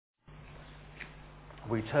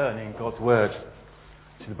we turn in God's Word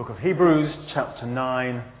to the book of Hebrews, chapter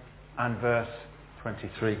 9 and verse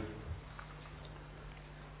 23.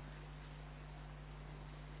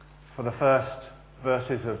 For the first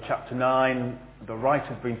verses of chapter 9, the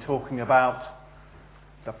writer's been talking about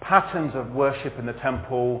the patterns of worship in the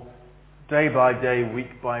temple, day by day,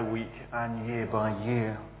 week by week, and year by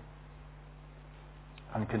year.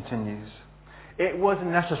 And continues, it was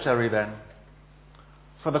necessary then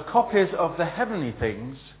for the copies of the heavenly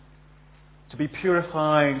things to be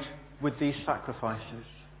purified with these sacrifices,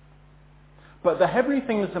 but the heavenly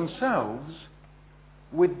things themselves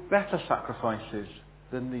with better sacrifices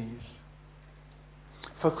than these.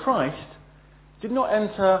 For Christ did not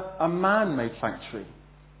enter a man-made sanctuary.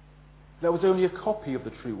 There was only a copy of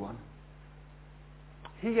the true one.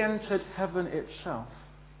 He entered heaven itself,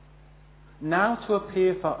 now to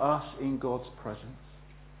appear for us in God's presence.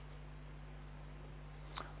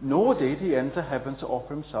 Nor did he enter heaven to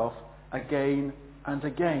offer himself again and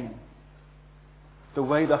again, the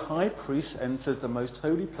way the high priest enters the most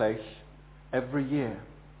holy place every year,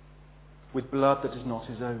 with blood that is not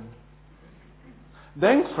his own.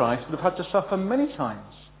 Then Christ would have had to suffer many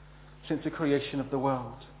times since the creation of the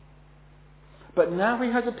world. But now he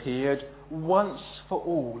has appeared once for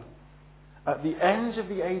all, at the end of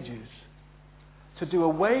the ages, to do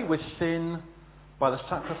away with sin by the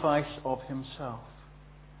sacrifice of himself.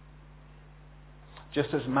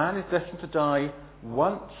 Just as man is destined to die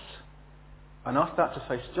once, and after that to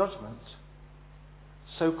face judgment,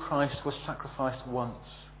 so Christ was sacrificed once,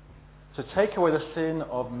 to take away the sin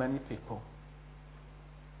of many people.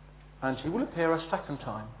 And he will appear a second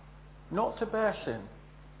time, not to bear sin,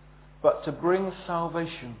 but to bring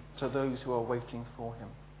salvation to those who are waiting for him.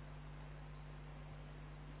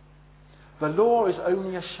 The law is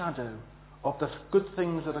only a shadow of the good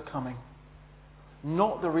things that are coming,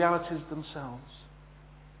 not the realities themselves.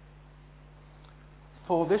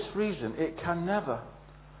 For this reason, it can never,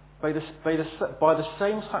 by the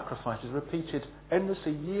same sacrifices repeated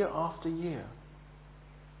endlessly year after year,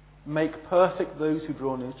 make perfect those who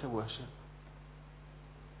draw near to worship.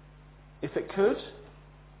 If it could,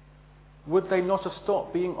 would they not have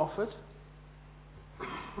stopped being offered?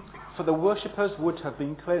 For the worshippers would have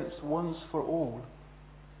been cleansed once for all,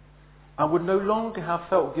 and would no longer have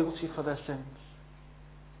felt guilty for their sins.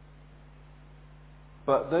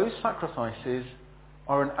 But those sacrifices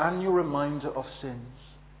are an annual reminder of sins,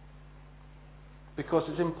 because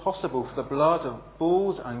it's impossible for the blood of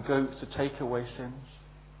bulls and goats to take away sins.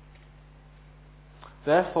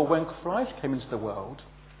 Therefore, when Christ came into the world,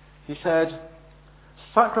 he said,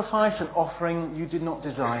 "Sacrifice and offering you did not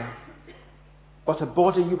desire, but a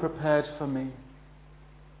body you prepared for me.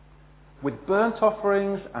 With burnt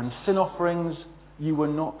offerings and sin offerings you were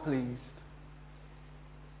not pleased.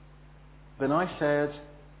 Then I said,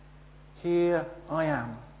 here I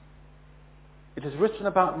am. It is written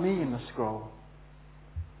about me in the scroll.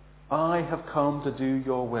 I have come to do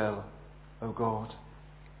your will, O God."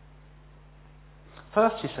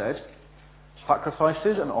 First he said,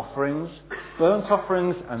 sacrifices and offerings, burnt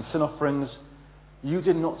offerings and sin offerings, you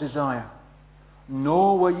did not desire,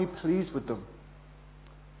 nor were you pleased with them,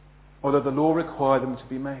 although the law required them to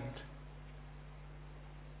be made.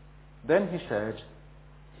 Then he said,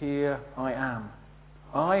 here I am.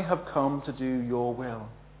 I have come to do your will.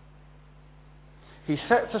 He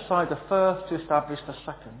sets aside the first to establish the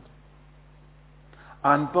second.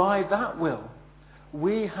 And by that will,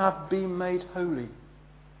 we have been made holy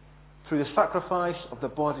through the sacrifice of the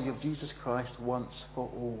body of Jesus Christ once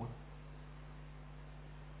for all.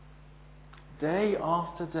 Day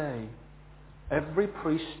after day, every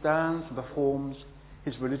priest stands and performs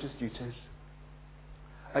his religious duties.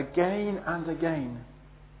 Again and again,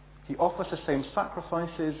 he offers the same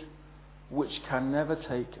sacrifices which can never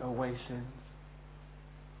take away sins.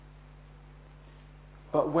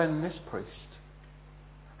 But when this priest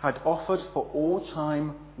had offered for all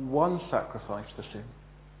time one sacrifice for sin,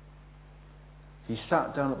 he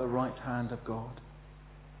sat down at the right hand of God.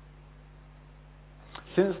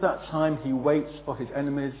 Since that time he waits for his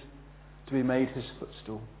enemies to be made his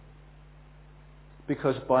footstool,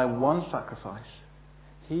 because by one sacrifice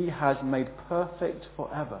he has made perfect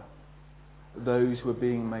forever those who are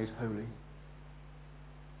being made holy.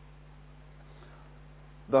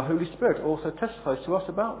 The Holy Spirit also testifies to us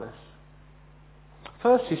about this.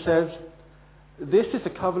 First he says, this is the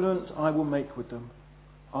covenant I will make with them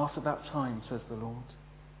after that time, says the Lord.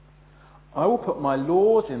 I will put my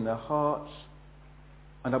laws in their hearts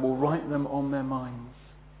and I will write them on their minds.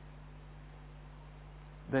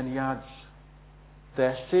 Then he adds,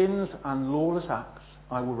 their sins and lawless acts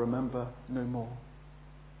I will remember no more.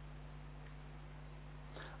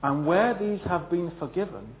 And where these have been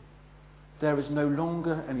forgiven, there is no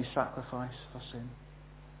longer any sacrifice for sin.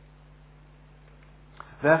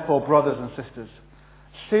 Therefore, brothers and sisters,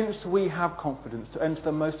 since we have confidence to enter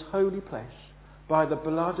the most holy place by the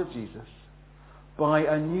blood of Jesus, by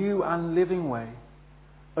a new and living way,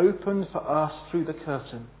 opened for us through the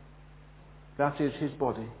curtain, that is his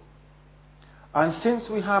body, and since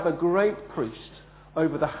we have a great priest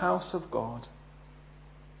over the house of God,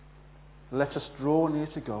 let us draw near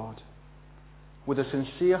to God with a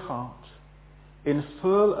sincere heart, in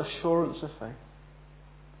full assurance of faith,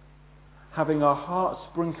 having our hearts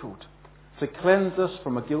sprinkled to cleanse us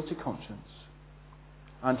from a guilty conscience,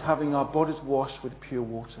 and having our bodies washed with pure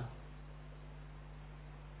water.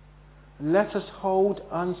 Let us hold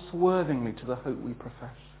unswervingly to the hope we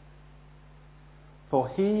profess, for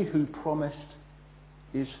he who promised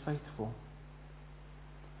is faithful.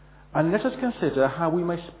 And let us consider how we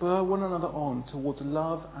may spur one another on towards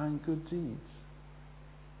love and good deeds.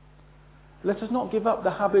 Let us not give up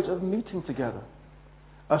the habit of meeting together,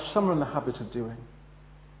 as some are in the habit of doing,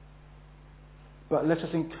 but let us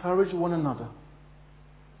encourage one another,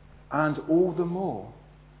 and all the more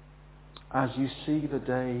as you see the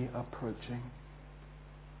day approaching.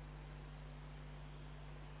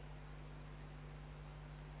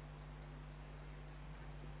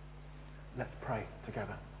 Let's pray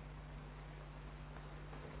together.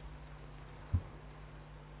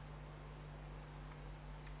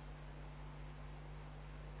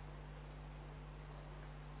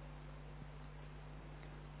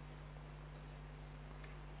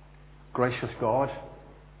 Gracious God,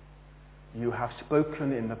 you have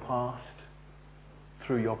spoken in the past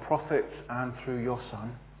through your prophets and through your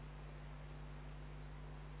Son.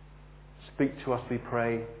 Speak to us, we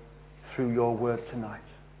pray, through your word tonight.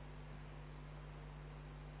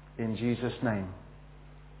 In Jesus' name,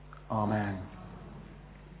 amen.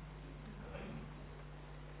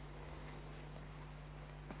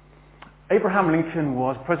 Abraham Lincoln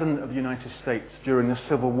was President of the United States during the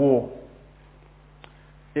Civil War.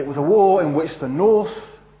 It was a war in which the North,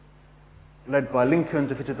 led by Lincoln,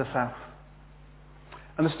 defeated the South.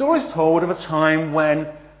 And the story is told of a time when,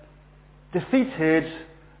 defeated,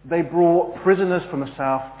 they brought prisoners from the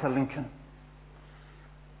South to Lincoln.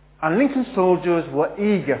 And Lincoln's soldiers were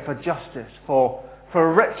eager for justice, for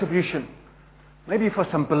retribution, maybe for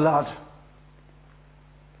some blood.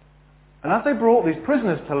 And as they brought these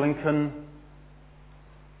prisoners to Lincoln,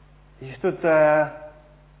 he stood there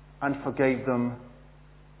and forgave them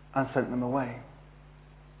and sent them away.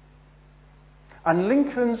 And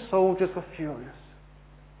Lincoln's soldiers were furious.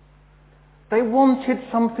 They wanted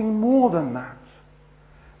something more than that.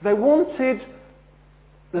 They wanted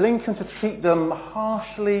Lincoln to treat them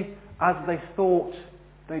harshly as they thought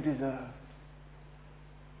they deserved.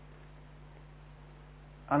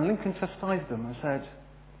 And Lincoln chastised them and said,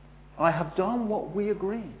 I have done what we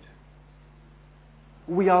agreed.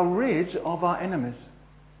 We are rid of our enemies.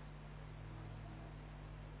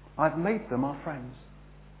 I've made them our friends.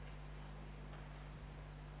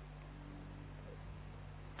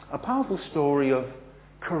 A powerful story of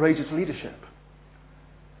courageous leadership,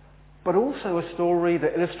 but also a story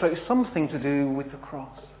that illustrates something to do with the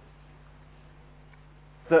cross.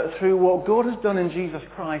 That through what God has done in Jesus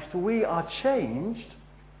Christ, we are changed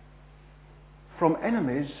from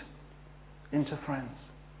enemies into friends.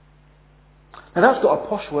 Now that's got a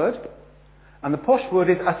posh word, and the posh word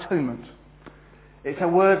is atonement. It's a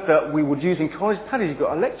word that we would use in college. Paddy's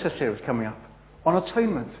got a lecture series coming up on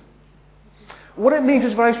atonement. What it means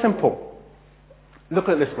is very simple. Look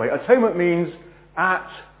at it this way. Atonement means at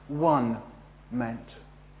one meant.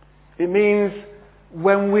 It means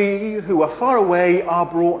when we who are far away are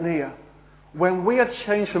brought near. When we are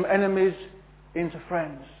changed from enemies into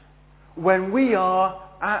friends. When we are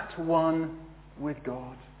at one with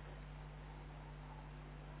God.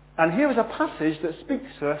 And here is a passage that speaks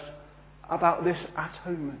to us about this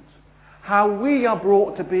atonement. How we are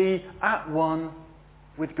brought to be at one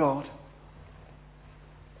with God.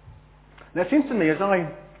 Now it seems to me as I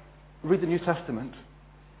read the New Testament,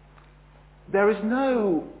 there is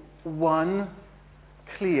no one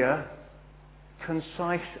clear,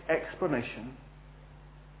 concise explanation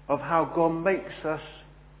of how God makes us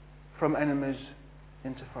from enemies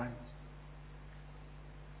into friends.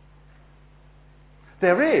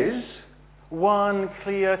 There is one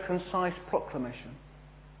clear, concise proclamation.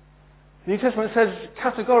 The New Testament says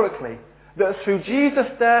categorically that through Jesus'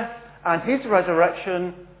 death and his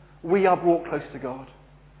resurrection, we are brought close to God.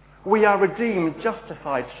 We are redeemed,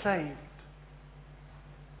 justified, saved.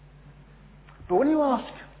 But when you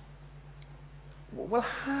ask, well,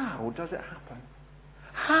 how does it happen?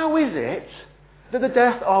 How is it that the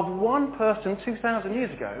death of one person 2,000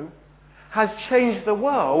 years ago has changed the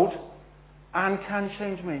world and can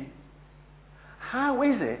change me? How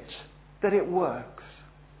is it that it works?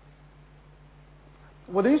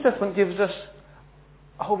 Well, the New Testament gives us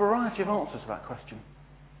a whole variety of answers to that question.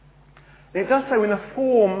 It does so in the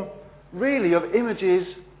form, really, of images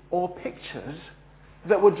or pictures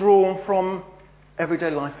that were drawn from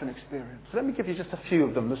everyday life and experience. So let me give you just a few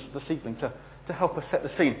of them this evening to help us set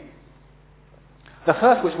the scene. The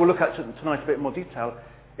first, which we'll look at tonight in a bit more detail,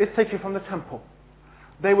 is taken from the temple.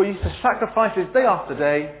 They were used to sacrifices day after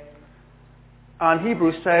day, and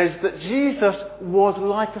Hebrews says that Jesus was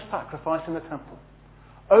like a sacrifice in the temple.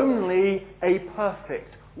 Only a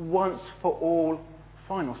perfect, once for all,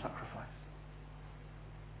 final sacrifice.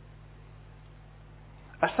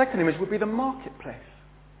 A second image would be the marketplace.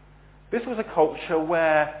 This was a culture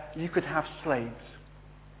where you could have slaves.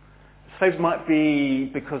 Slaves might be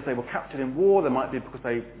because they were captured in war, they might be because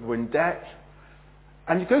they were in debt.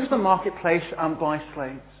 And you go to the marketplace and buy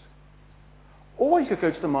slaves. Or you could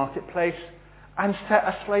go to the marketplace and set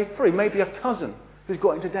a slave free, maybe a cousin who's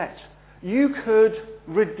got into debt. You could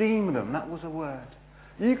redeem them, that was a word.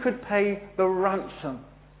 You could pay the ransom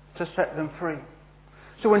to set them free.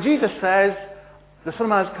 So when Jesus says, the Son of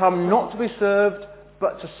Man has come not to be served,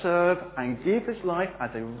 but to serve and give his life as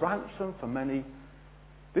a ransom for many,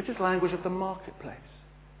 this is language of the marketplace,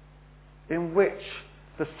 in which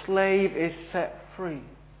the slave is set free.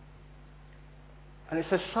 And it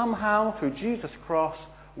says somehow through Jesus' cross,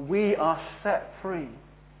 we are set free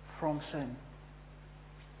from sin.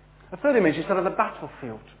 A third image is that of the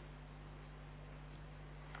battlefield.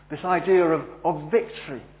 This idea of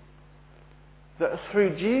victory. That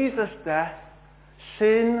through Jesus' death,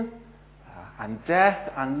 sin and death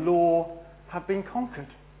and law have been conquered.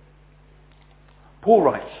 Paul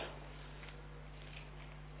writes,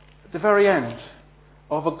 at the very end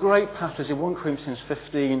of a great passage in 1 Corinthians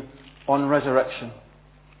 15 on resurrection,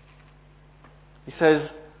 he says,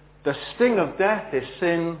 the sting of death is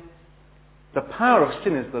sin, the power of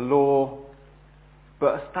sin is the law,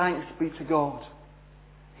 but thanks be to God.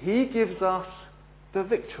 He gives us the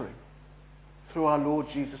victory through our Lord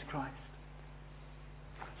Jesus Christ.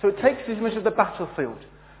 So it takes this image of the battlefield,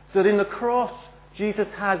 that in the cross Jesus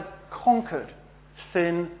has conquered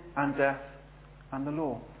sin and death and the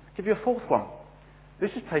law. I'll give you a fourth one.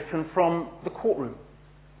 This is taken from the courtroom.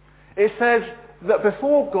 It says that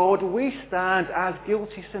before God we stand as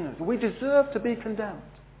guilty sinners. We deserve to be condemned.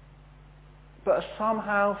 But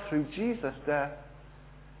somehow through Jesus' death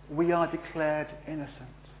we are declared innocent.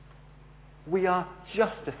 We are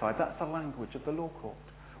justified. That's the language of the law court.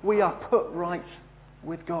 We are put right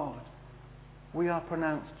with God. We are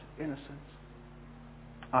pronounced innocent.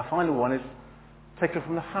 Our final one is taken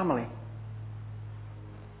from the family.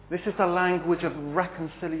 This is the language of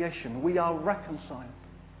reconciliation. We are reconciled.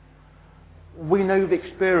 We know the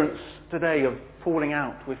experience today of falling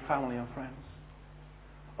out with family and friends,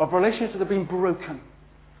 of relationships that have been broken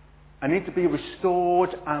and need to be restored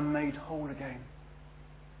and made whole again.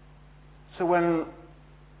 So when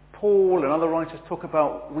Paul and other writers talk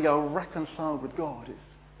about we are reconciled with God, it's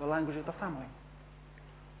the language of the family.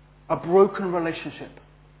 A broken relationship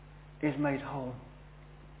is made whole.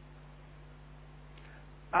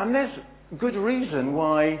 And there's good reason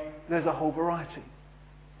why there's a whole variety.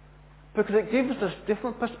 Because it gives us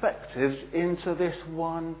different perspectives into this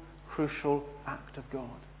one crucial act of God.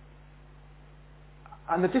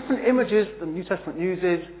 And the different images the New Testament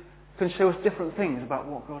uses can show us different things about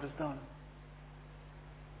what God has done.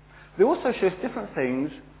 They also show us different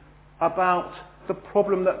things about the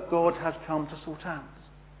problem that God has come to sort out.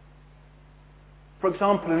 For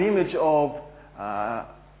example, in the image of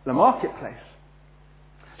the marketplace,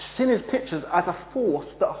 sin is pictured as a force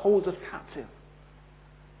that holds us captive.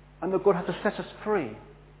 And that God has to set us free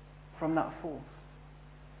from that force.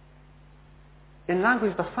 In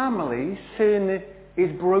language of the family, sin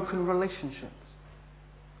is broken relationships.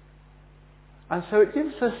 And so it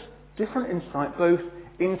gives us different insight both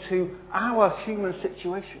into our human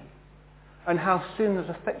situation and how sin has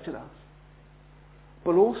affected us,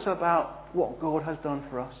 but also about what God has done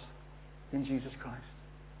for us in Jesus Christ.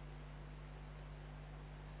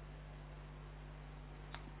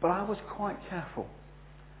 But I was quite careful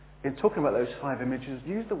in talking about those 5 images,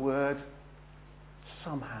 use the word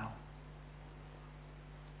somehow.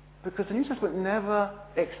 Because the New Testament never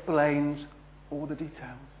explains all the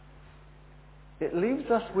details. It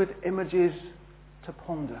leaves us with images to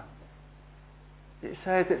ponder. It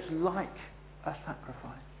says it's like a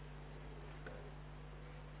sacrifice.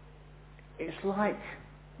 It's like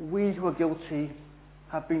we who are guilty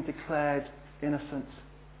have been declared innocent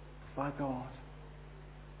by God.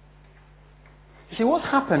 See, what's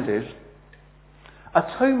happened is,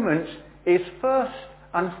 atonement is first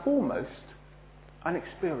and foremost an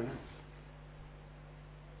experience.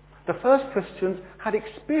 The first Christians had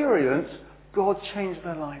experienced God change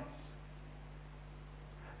their lives.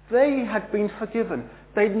 They had been forgiven.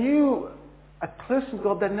 They knew a close to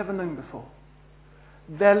God they'd never known before.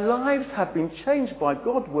 Their lives had been changed by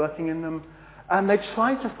God working in them, and they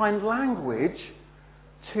tried to find language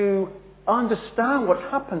to understand what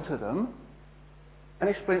happened to them and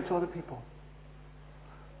explain it to other people.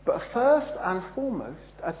 But first and foremost,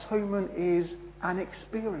 atonement is an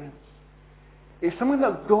experience. It's something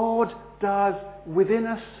that God does within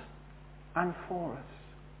us and for us.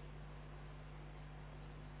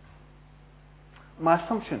 My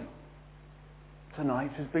assumption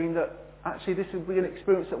tonight has been that actually this will be an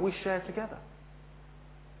experience that we share together.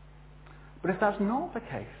 But if that's not the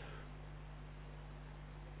case,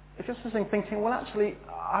 if you're sitting thinking, well actually,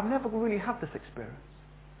 I've never really had this experience.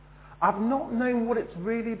 I've not known what it's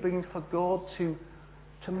really been for God to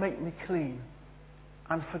make me clean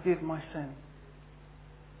and forgive my sin.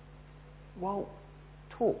 Well,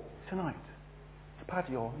 talk tonight to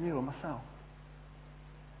Paddy or Neil or myself.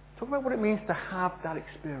 Talk about what it means to have that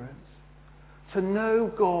experience. To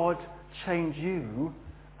know God change you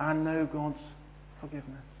and know God's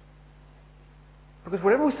forgiveness. Because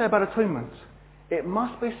whatever we say about atonement, it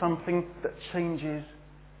must be something that changes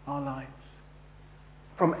our lives.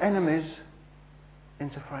 From enemies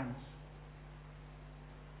into friends.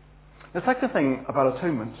 The second thing about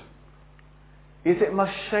atonement is it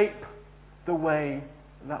must shape the way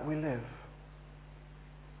that we live.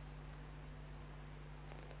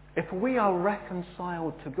 If we are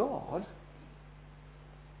reconciled to God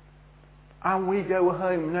and we go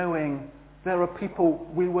home knowing there are people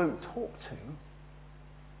we won't talk to,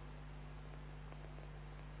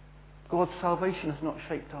 God's salvation has not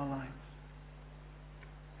shaped our lives.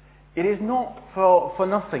 It is not for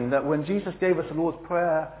nothing that when Jesus gave us the Lord's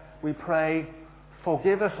Prayer, we pray,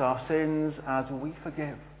 forgive us our sins as we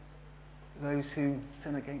forgive those who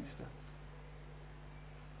sin against us.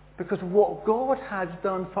 Because what God has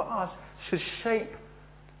done for us should shape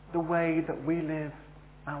the way that we live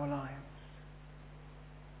our lives.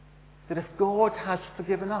 That if God has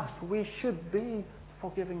forgiven us, we should be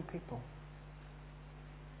forgiving people.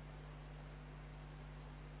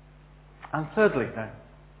 And thirdly, then,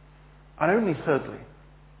 and only thirdly,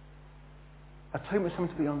 atonement is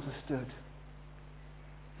something to be understood.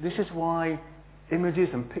 This is why images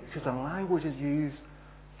and pictures and language is used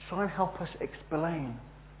to try and help us explain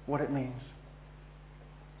what it means.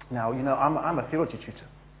 Now, I'm a theology tutor.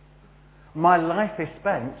 My life is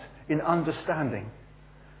spent in understanding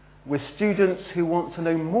with students who want to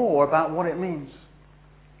know more about what it means.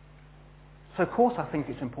 So of course I think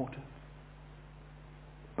it's important.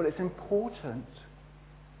 But it's important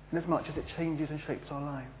in as much as it changes and shapes our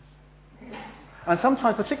lives. And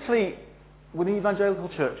sometimes, particularly within evangelical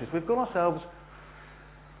churches, we've got ourselves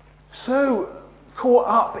so caught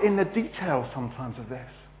up in the details sometimes of this,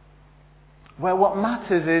 where what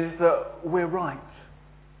matters is that we're right.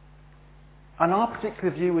 And our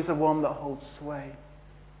particular view is the one that holds sway.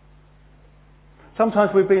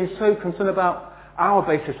 Sometimes we've been so concerned about our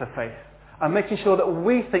basis of faith and making sure that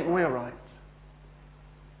we think we're right,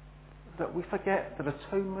 that we forget that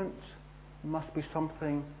atonement must be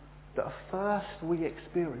something that first we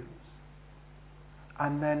experience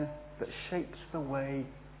and then that shapes the way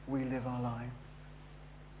we live our lives.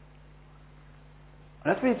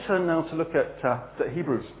 And as we turn now to look at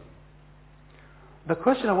Hebrews, the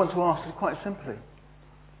question I want to ask is quite simply,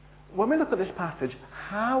 when we look at this passage,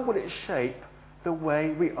 how will it shape the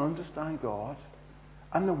way we understand God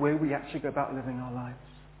and the way we actually go about living our lives?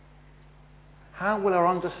 How will our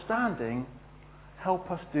understanding help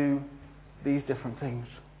us do these different things?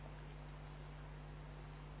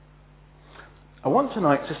 I want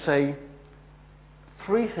tonight to say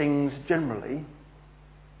three things generally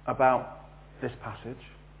about this passage,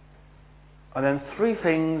 and then three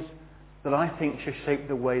things that I think should shape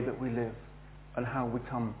the way that we live and how we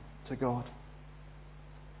come to God.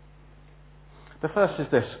 The first is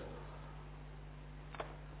this.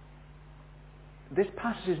 This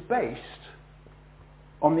passage is based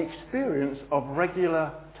on the experience of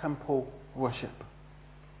regular temple worship.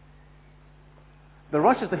 The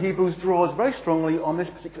writer of the Hebrews draws very strongly on this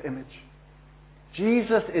particular image.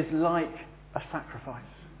 Jesus is like a sacrifice,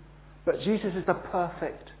 but Jesus is the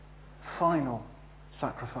perfect, final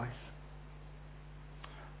sacrifice.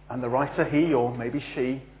 And the writer, he or maybe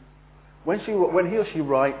she, when he or she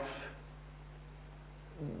writes,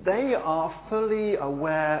 they are fully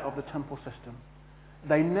aware of the temple system.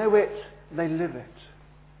 They know it, they live it.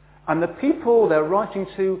 And the people they're writing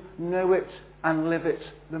to know it and live it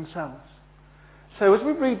themselves. So as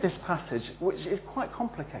we read this passage, which is quite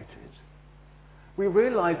complicated, we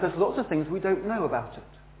realise there's lots of things we don't know about it.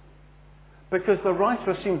 Because the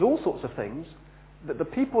writer assumes all sorts of things that the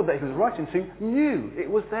people that he was writing to knew. It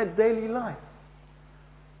was their daily life.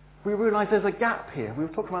 We realise there's a gap here. We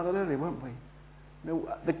were talking about that earlier, weren't we?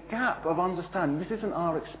 The gap of understanding. This isn't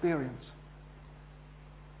our experience.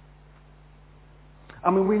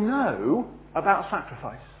 I mean, we know about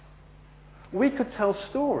sacrifice. We could tell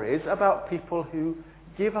stories about people who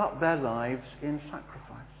give up their lives in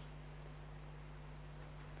sacrifice.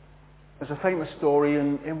 There's a famous story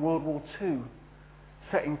in World War II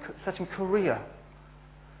set in Korea,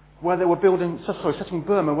 where they were set in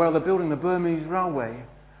Burma, where they're building the Burmese railway.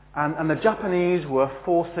 And the Japanese were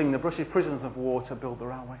forcing the British prisoners of war to build the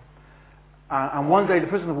railway. And one day the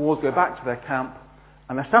prisoners of war go back to their camp,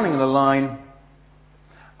 and they're standing in a line,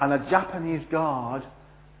 and a Japanese guard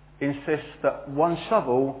insists that one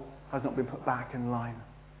shovel has not been put back in line,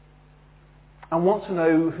 and wants to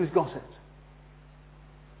know who's got it.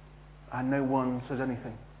 And no one says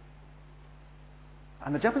anything.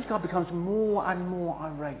 And the Japanese guard becomes more and more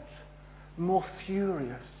irate, more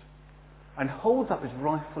furious, and holds up his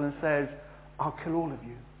rifle and says, "I'll kill all of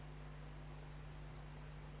you."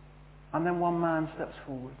 And then one man steps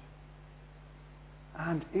forward.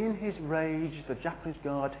 And in his rage, the Japanese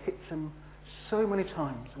guard hits him so many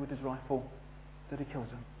times with his rifle that he kills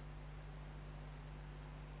him.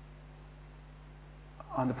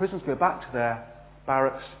 And the prisoners go back to their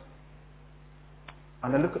barracks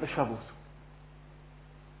and they look at the shovels.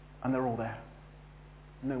 And they're all there.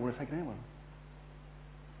 No one has taken anyone.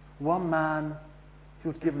 One man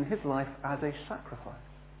who had given his life as a sacrifice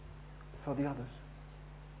for the others.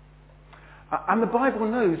 And the Bible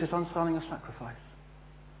knows this understanding of sacrifice.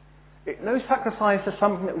 It knows sacrifice as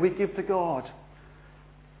something that we give to God.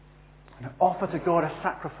 And offer to God a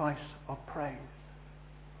sacrifice of praise.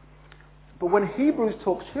 But when Hebrews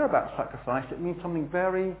talks here about sacrifice, it means something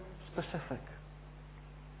very specific.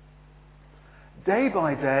 Day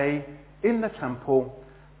by day, in the temple,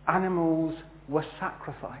 animals were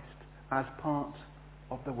sacrificed as part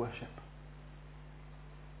of the worship.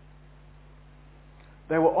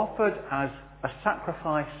 They were offered as a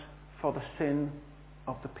sacrifice for the sin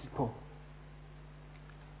of the people.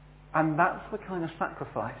 And that's the kind of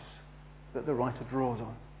sacrifice that the writer draws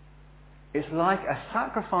on. It's like a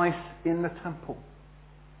sacrifice in the temple,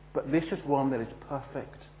 but this is one that is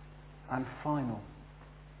perfect and final,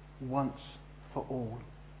 once for all.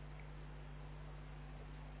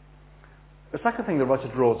 The second thing the writer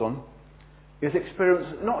draws on is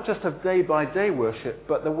experience not just of day-by-day worship,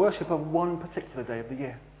 but the worship of one particular day of the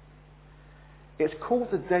year. It's called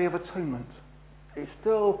the Day of Atonement. It's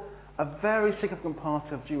still a very significant part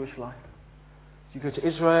of Jewish life. You go to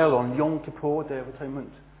Israel on Yom Kippur, Day of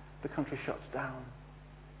Atonement, the country shuts down.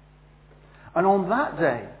 And on that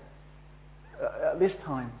day, at this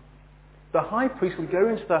time, the high priest would go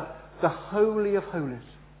into the Holy of Holies,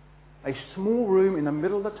 a small room in the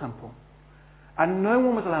middle of the temple, and no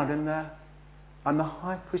one was allowed in there, and the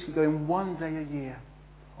high priest would go in one day a year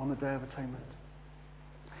on the Day of Atonement.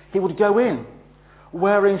 He would go in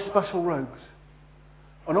wearing special robes,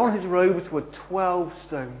 and on his robes were 12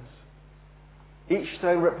 stones, each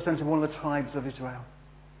stone representing one of the tribes of Israel.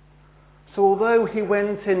 So although he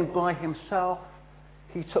went in by himself,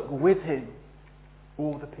 he took with him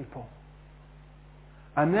all the people.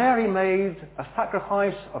 And there he made a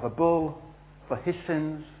sacrifice of a bull for his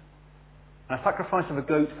sins, and a sacrifice of a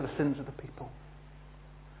goat for the sins of the people.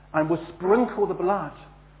 And would sprinkle the blood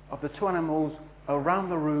of the two animals around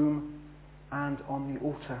the room and on the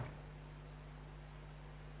altar.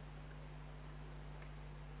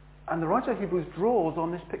 And the writer of Hebrews draws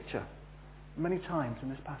on this picture many times in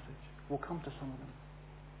this passage. We'll come to some of them.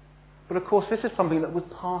 But of course, this is something that was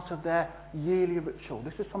part of their yearly ritual.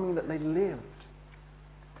 This is something that they lived.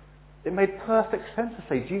 It made perfect sense to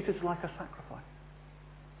say Jesus is like a sacrifice.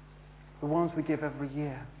 The ones we give every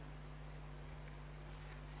year.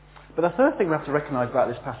 But the third thing we have to recognise about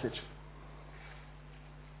this passage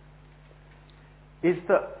is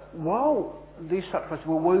that while these sacrifices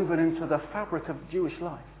were woven into the fabric of Jewish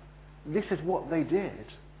life, this is what they did.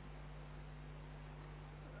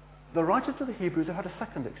 The writers of the Hebrews have had a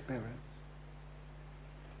second experience.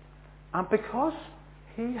 And because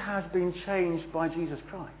he has been changed by Jesus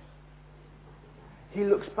Christ, he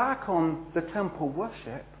looks back on the temple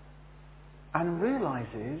worship and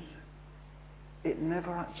realises it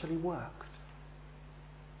never actually worked.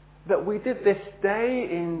 That we did this day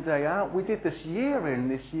in, day out, we did this year in,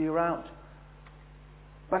 this year out,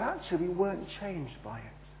 but actually we weren't changed by it.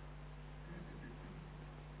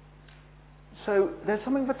 So there's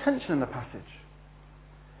something of a tension in the passage.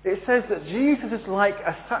 It says that Jesus is like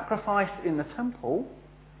a sacrifice in the temple,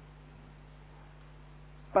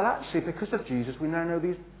 but actually because of Jesus we now know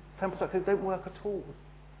these temple sacrifices don't work at all.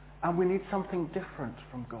 And we need something different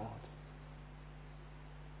from God.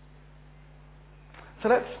 So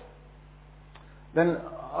let's then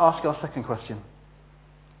ask our second question.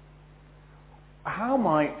 How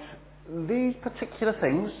might these particular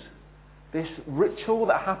things, this ritual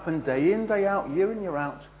that happened day in, day out, year in, year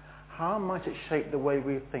out, how might it shape the way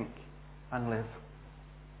we think and live?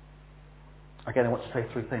 Again, I want to say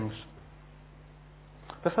three things.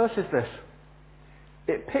 The first is this.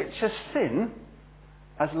 It pictures sin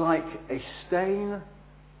as like a stain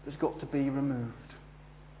that's got to be removed.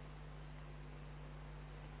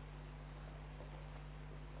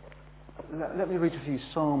 Let me read to you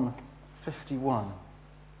Psalm 51,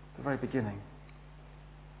 the very beginning.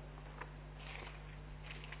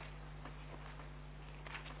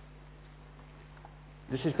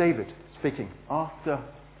 This is David speaking after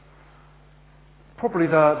probably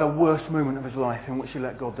the worst moment of his life in which he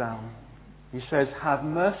let God down. He says, "Have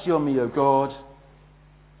mercy on me, O God,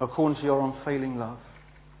 according to your unfailing love.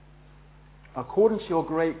 According to your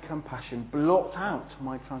great compassion, blot out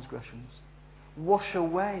my transgressions. Wash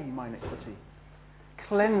away my iniquity.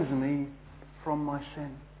 Cleanse me from my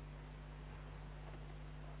sin."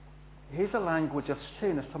 Here's a language of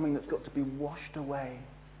sin as something that's got to be washed away.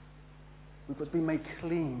 We've got to be made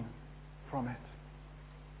clean from it.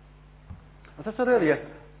 As I said earlier,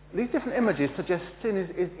 these different images suggest sin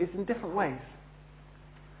is in different ways.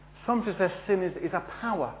 Some suggest sin is a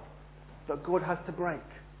power that God has to break.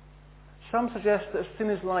 Some suggest that sin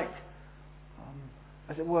is like,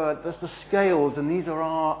 as it were, there's the scales, and these are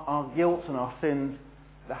our guilt and our sins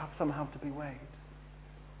that have somehow to be weighed.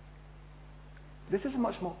 This is a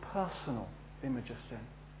much more personal image of sin.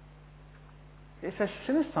 It says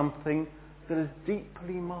sin is something that has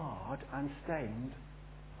deeply marred and stained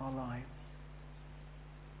our lives.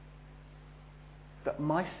 That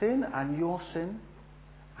my sin and your sin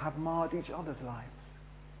have marred each other's lives.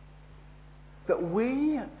 That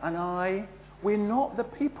we and I, we're not the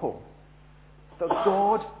people that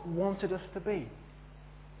God wanted us to be.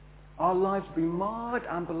 Our lives have been marred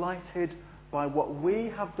and blighted by what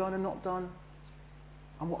we have done and not done,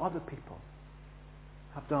 and what other people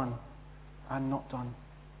have done and not done.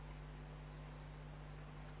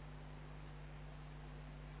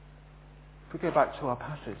 If we go back to our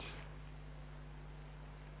passage,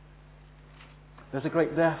 there's a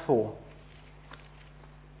great therefore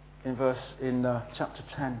in chapter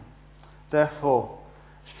 10. Therefore,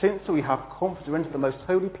 since we have confidence to enter the most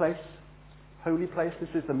holy place, this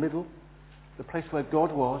is the middle, the place where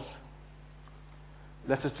God was,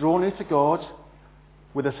 let us draw near to God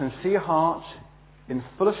with a sincere heart, in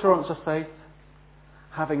full assurance of faith,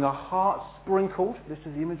 having our hearts sprinkled, this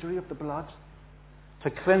is the imagery of the blood, to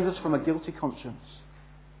cleanse us from a guilty conscience,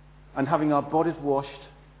 and having our bodies washed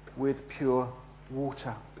with pure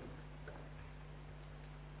water.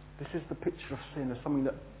 This is the picture of sin as something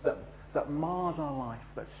that mars our life,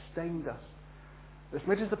 that stained us. This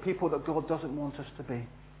made us the people that God doesn't want us to be.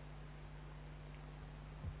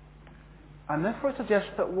 And therefore it suggests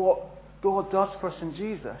that what God does for us in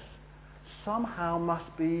Jesus somehow must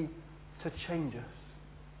be to change us.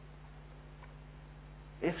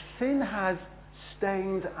 If sin has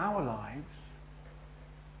stained our lives,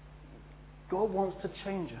 God wants to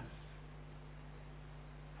change us.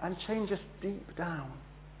 And change us deep down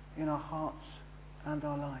in our hearts and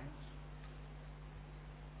our lives.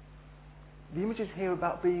 The image is here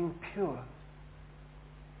about being pure,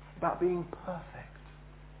 about being perfect,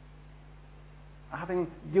 having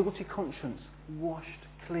guilty conscience washed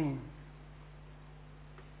clean.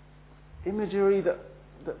 Imagery that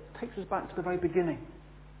takes us back to the very beginning.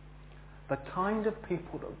 The kind of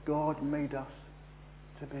people that God made us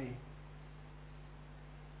to be.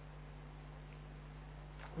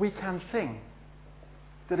 We can sing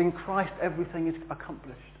that in Christ everything is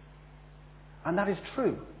accomplished. And that is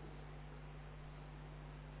true.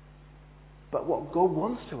 But what God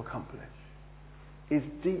wants to accomplish is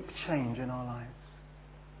deep change in our lives.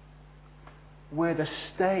 Where the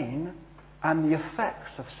stain and the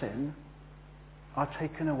effects of sin are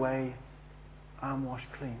taken away and washed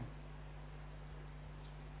clean.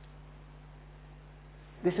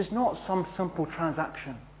 This is not some simple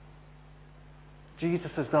transaction.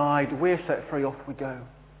 Jesus has died, we're set free, off we go.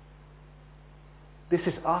 This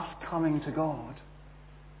is us coming to God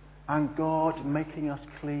and God making us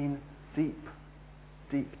clean deep,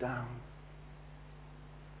 deep down.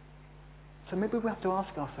 So maybe we have to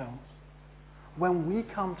ask ourselves, when we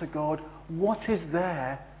come to God, what is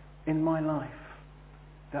there in my life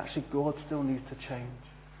that actually God still needs to change?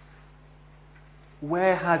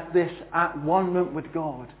 Where has this at one moment with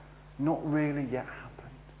God not really yet happened?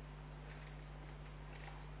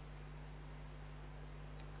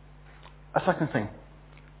 A second thing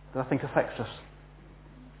that I think affects us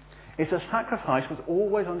is that sacrifice was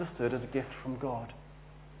always understood as a gift from God.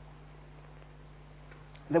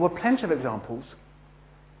 There were plenty of examples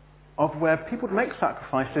of where people would make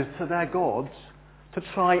sacrifices to their gods to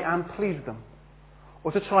try and please them,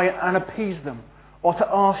 or to try and appease them, or to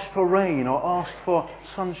ask for rain, or ask for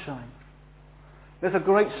sunshine. There's a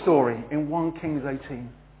great story in 1 Kings 18.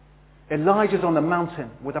 Elijah's on the mountain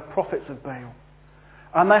with the prophets of Baal,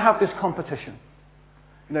 and they have this competition.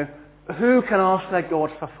 Who can ask their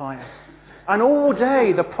God for fire? And all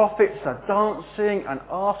day the prophets are dancing and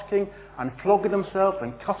asking and flogging themselves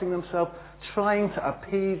and cutting themselves, trying to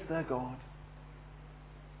appease their God.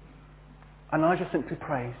 And Elijah simply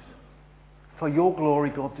prays, for your glory,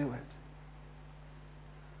 God, do it.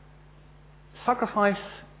 Sacrifice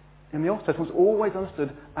in the Old Testament was always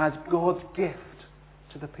understood as God's gift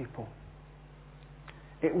to the people.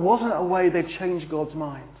 It wasn't a way they changed God's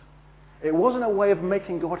mind. It wasn't a way of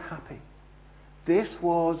making God happy. This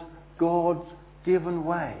was God's given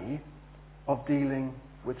way of dealing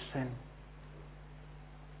with sin.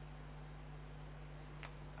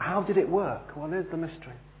 How did it work? Well, here's the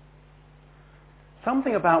mystery.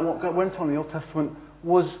 Something about what God went on in the Old Testament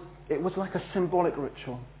was like a symbolic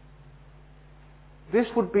ritual. This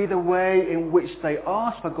would be the way in which they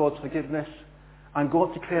asked for God's forgiveness, and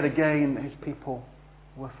God declared again that his people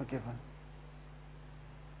were forgiven.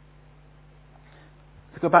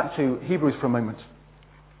 Let's go back to Hebrews for a moment.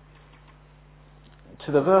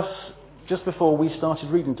 To the verse just before we started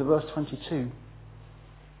reading, to verse 22.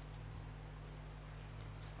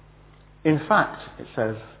 In fact, it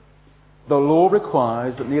says, the law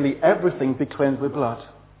requires that nearly everything be cleansed with blood.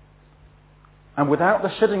 And without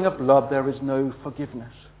the shedding of blood, there is no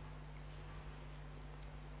forgiveness.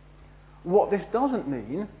 What this doesn't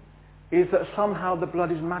mean is that somehow the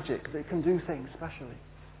blood is magic, that it can do things specially.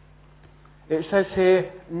 It says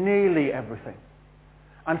here, nearly everything.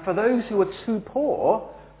 And for those who were too poor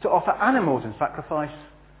to offer animals in sacrifice,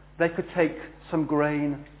 they could take some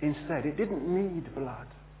grain instead. It didn't need blood.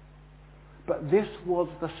 But this was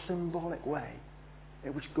the symbolic way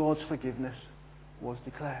in which God's forgiveness was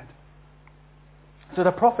declared. So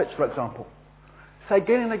the prophets, for example, say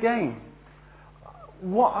again and again,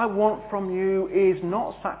 what I want from you is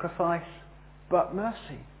not sacrifice, but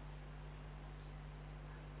mercy.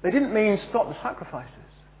 They didn't mean stop the sacrifices.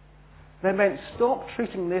 They meant stop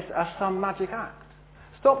treating this as some magic act.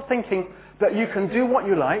 Stop thinking that you can do what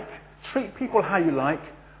you like, treat people how you like,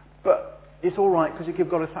 but it's all right because you give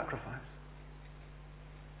God a sacrifice.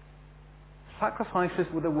 Sacrifices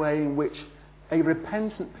were the way in which a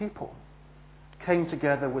repentant people came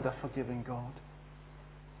together with a forgiving God.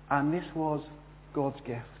 And this was God's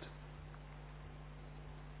gift.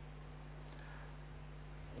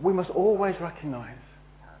 We must always recognize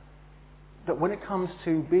that when it comes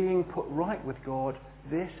to being put right with God,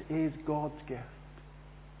 this is God's gift.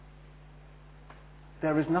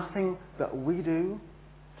 There is nothing that we do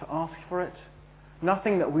to ask for it,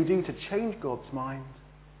 nothing that we do to change God's mind.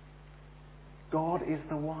 God is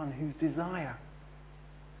the one whose desire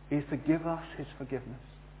is to give us his forgiveness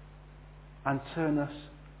and turn us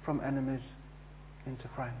from enemies into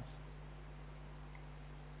friends.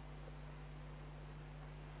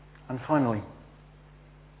 And finally,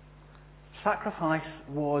 sacrifice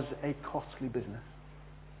was a costly business.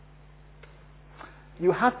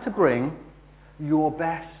 You had to bring your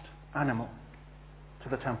best animal to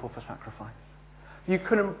the temple for sacrifice. You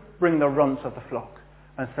couldn't bring the runt of the flock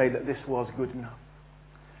and say that this was good enough.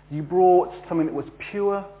 You brought something that was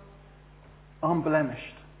pure,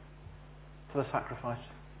 unblemished to the sacrifice,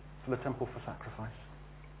 to the temple for sacrifice.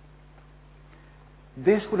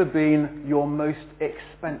 This would have been your most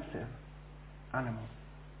expensive animal.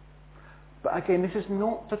 But again, this is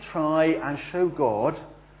not to try and show God,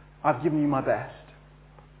 I've given you my best.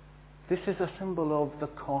 This is a symbol of the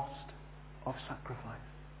cost of sacrifice.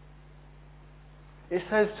 It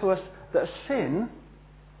says to us that sin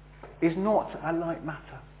is not a light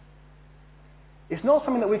matter. It's not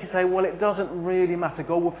something that we can say, well, it doesn't really matter.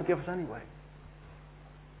 God will forgive us anyway.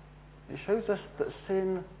 It shows us that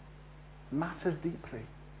sin matters deeply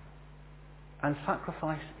and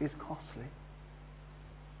sacrifice is costly.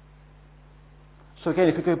 So again,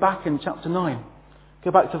 if we go back in chapter 9,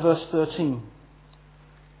 go back to verse 13.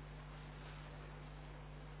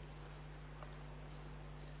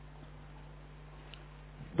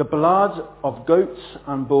 The blood of goats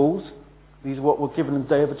and bulls These are what were given in the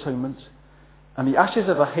Day of Atonement. And the ashes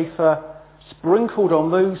of a heifer sprinkled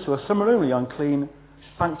on those who are ceremonially unclean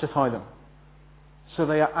sanctify them, so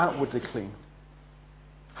they are outwardly clean.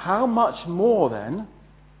 How much more then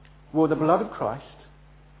will the blood of Christ,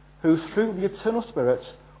 who through the eternal Spirit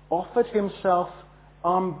offered himself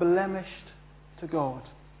unblemished to God,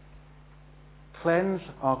 cleanse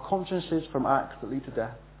our consciences from acts that lead to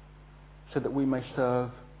death, so that we may serve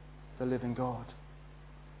the living God.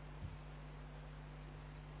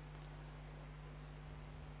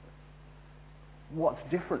 What's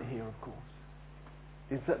different here, of course,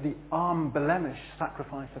 is that the unblemished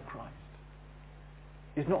sacrifice of Christ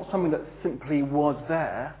is not something that simply was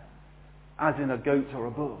there, as in a goat or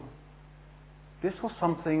a bull. This was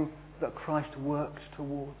something that Christ worked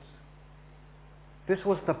towards. This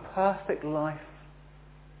was the perfect life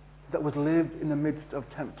that was lived in the midst of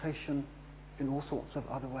temptation in all sorts of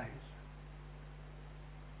other ways.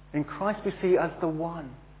 In Christ we see as the one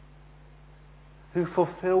who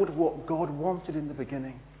fulfilled what God wanted in the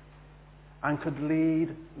beginning and could lead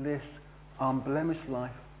this unblemished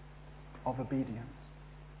life of obedience.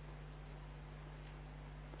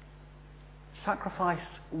 Sacrifice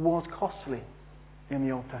was costly in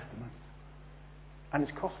the Old Testament, and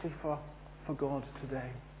it's costly for God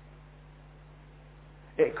today.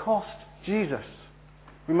 It cost Jesus.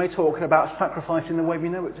 We may talk about sacrifice in the way we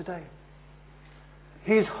know it today.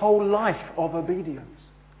 His whole life of obedience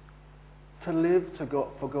to live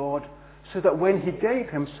for God, so that when he gave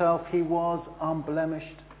himself, he was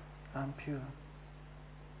unblemished and pure.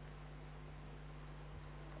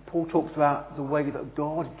 Paul talks about the way that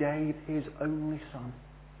God gave his only Son.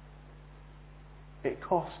 It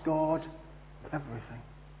cost God everything.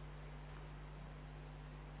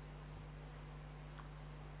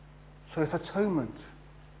 So if atonement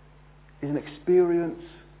is an experience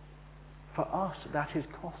for us that is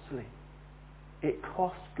costly, it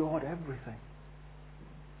costs God everything,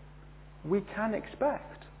 we can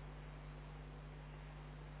expect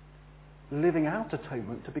living out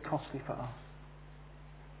atonement to be costly for us.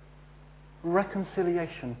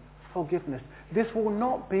 Reconciliation, forgiveness. This will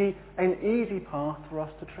not be an easy path for us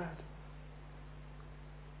to tread.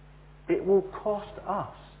 It will cost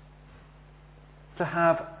us to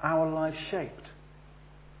have our lives shaped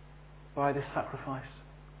by this sacrifice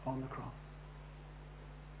on the cross.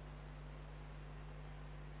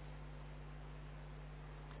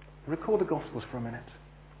 Recall the Gospels for a minute.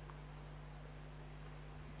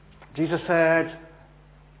 Jesus said,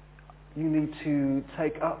 you need to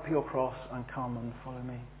take up your cross and come and follow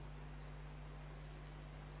me.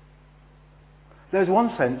 There's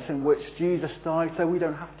one sense in which Jesus died so we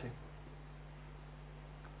don't have to.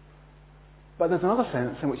 But there's another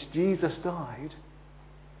sense in which Jesus died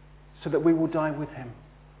so that we will die with him.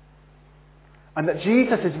 And that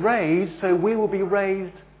Jesus is raised so we will be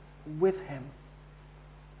raised with him.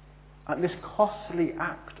 And this costly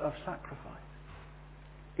act of sacrifice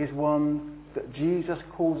is one that Jesus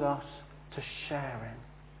calls us to share in.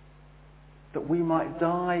 That we might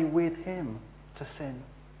die with him to sin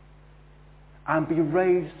and be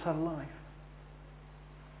raised to life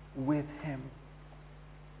with him.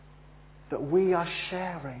 That we are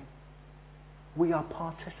sharing, we are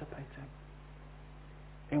participating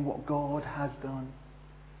in what God has done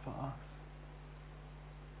for us.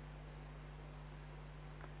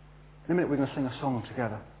 In a minute we're going to sing a song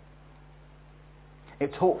together.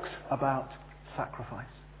 It talks about sacrifice.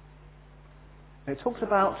 It talks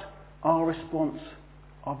about our response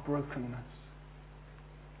of brokenness.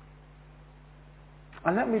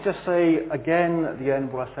 And let me just say again at the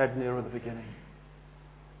end what I said near at the beginning.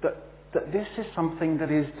 That this is something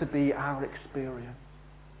that is to be our experience.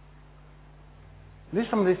 This is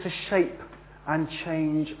something that is to shape and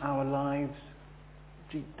change our lives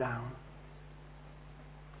deep down.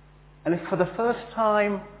 And if for the first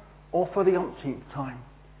time or for the umpteenth time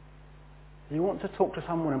you want to talk to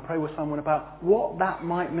someone and pray with someone about what that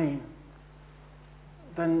might mean,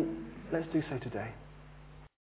 then let's do so today.